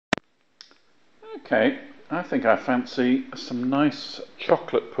Okay, I think I fancy some nice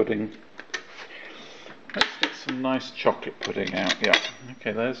chocolate pudding. Let's get some nice chocolate pudding out, yeah.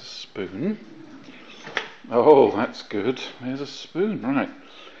 Okay, there's a spoon. Oh, that's good. There's a spoon, right.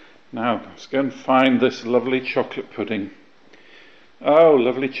 Now, let's go and find this lovely chocolate pudding. Oh,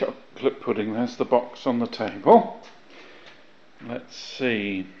 lovely chocolate pudding. There's the box on the table. Let's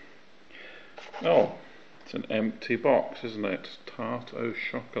see. Oh, it's an empty box, isn't it? Tarte au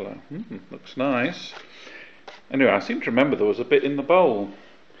chocolat. Looks nice. Anyway, I seem to remember there was a bit in the bowl.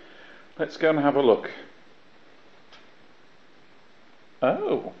 Let's go and have a look.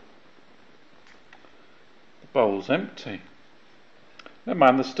 Oh, the bowl's empty. Never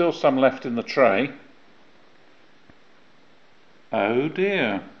mind, there's still some left in the tray. Oh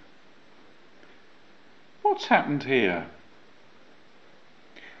dear. What's happened here?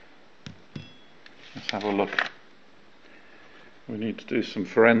 Let's have a look. We need to do some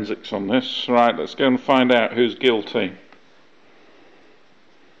forensics on this. Right, let's go and find out who's guilty.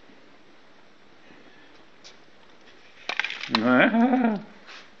 Are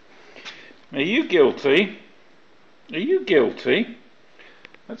you guilty? Are you guilty?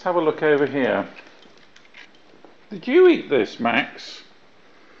 Let's have a look over here. Did you eat this, Max?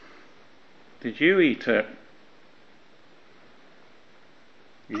 Did you eat it?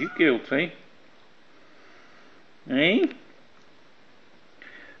 Are you guilty? Eh?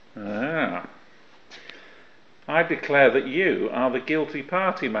 Ah. I declare that you are the guilty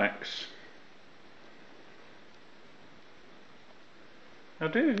party, Max. I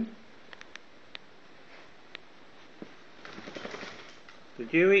do.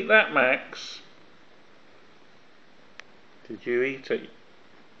 Did you eat that, Max? Did you eat it?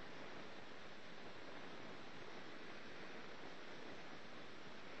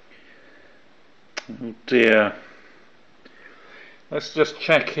 Oh dear. Let's just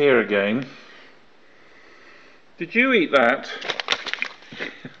check here again. Did you eat that?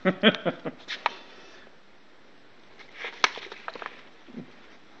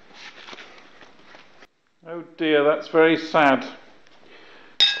 Oh dear, that's very sad.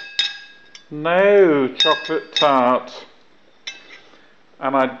 No chocolate tart.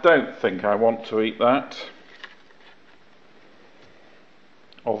 And I don't think I want to eat that.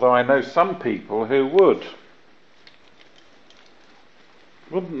 Although I know some people who would.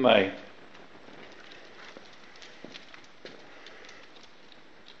 Wouldn't they?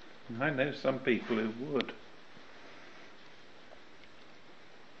 I know some people who would.